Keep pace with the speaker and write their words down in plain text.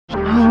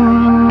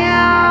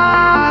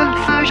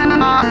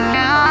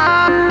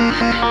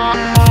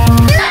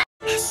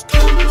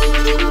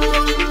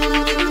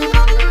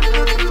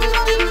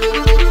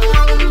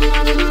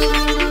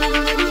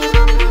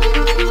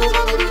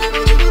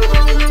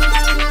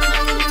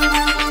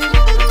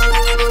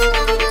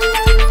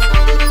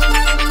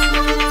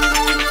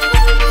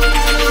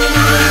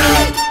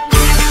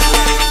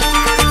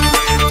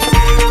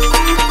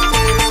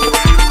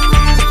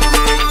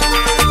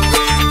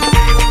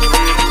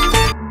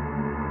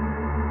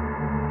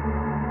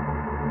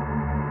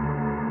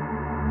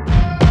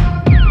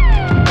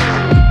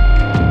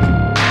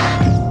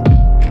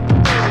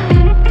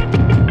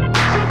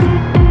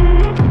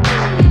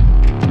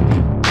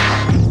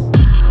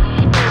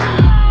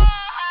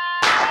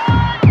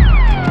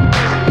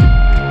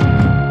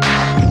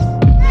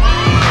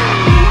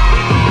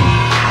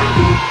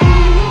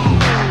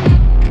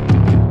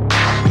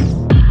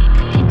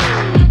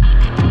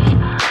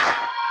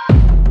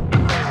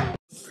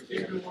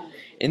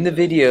In the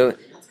video,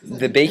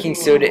 the baking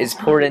soda is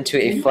poured into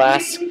a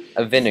flask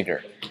of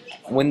vinegar.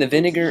 When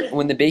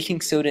the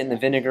baking soda and the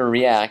vinegar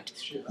react,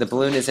 the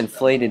balloon is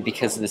inflated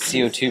because of the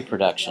CO2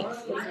 production.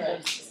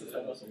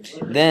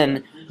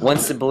 Then,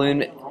 once the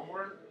balloon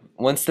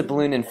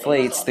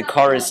inflates, the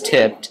car is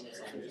tipped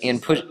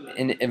and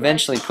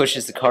eventually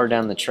pushes the car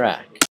down the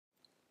track.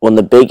 When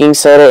the baking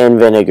soda and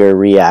vinegar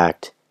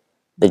react,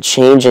 the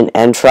change in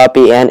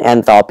entropy and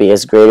enthalpy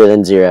is greater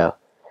than zero.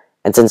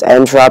 And since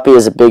entropy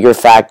is a bigger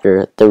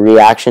factor, the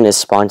reaction is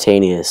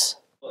spontaneous.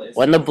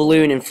 When the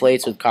balloon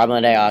inflates with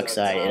carbon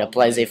dioxide, it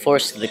applies a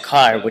force to the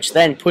car, which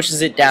then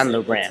pushes it down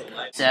the ramp.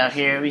 So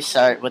here we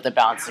start with the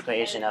balance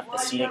equation of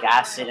acetic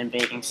acid and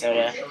baking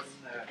soda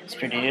is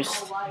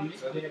produced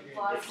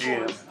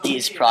through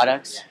these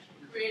products.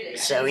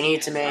 So we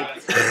need to make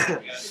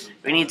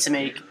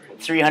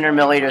 300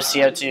 milliliters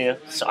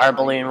CO2, so our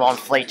balloon will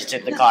inflate to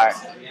tip the car.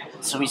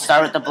 So we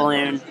start with the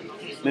balloon,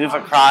 move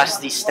across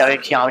the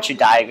stoichiometry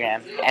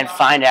diagram, and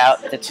find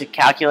out that to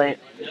calculate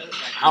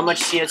how much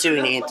CO2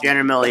 we need,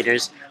 300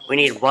 milliliters, we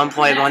need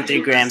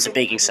 1.13 grams of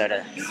baking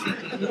soda.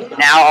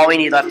 Now all we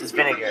need left is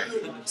vinegar.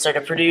 So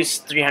to produce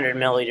 300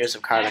 milliliters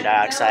of carbon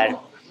dioxide,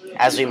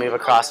 as we move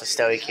across the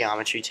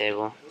stoichiometry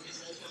table,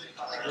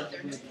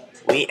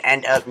 we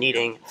end up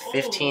needing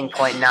 15.9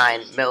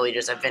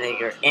 milliliters of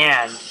vinegar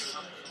and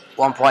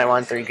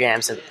 1.13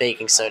 grams of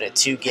baking soda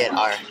to get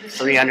our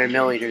 300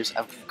 milliliters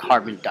of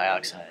carbon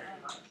dioxide.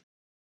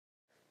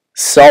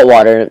 Salt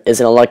water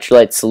is an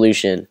electrolyte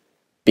solution.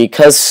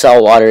 Because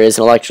salt water is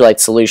an electrolyte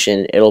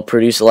solution, it will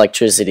produce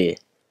electricity.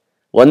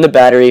 When the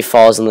battery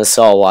falls in the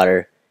salt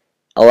water,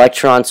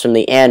 electrons from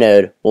the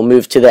anode will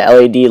move to the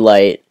LED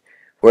light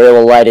where it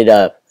will light it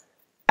up.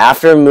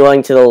 After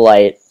moving to the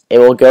light, it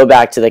will go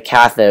back to the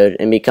cathode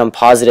and become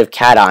positive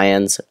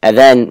cations, and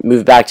then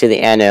move back to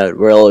the anode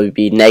where it will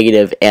be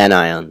negative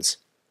anions.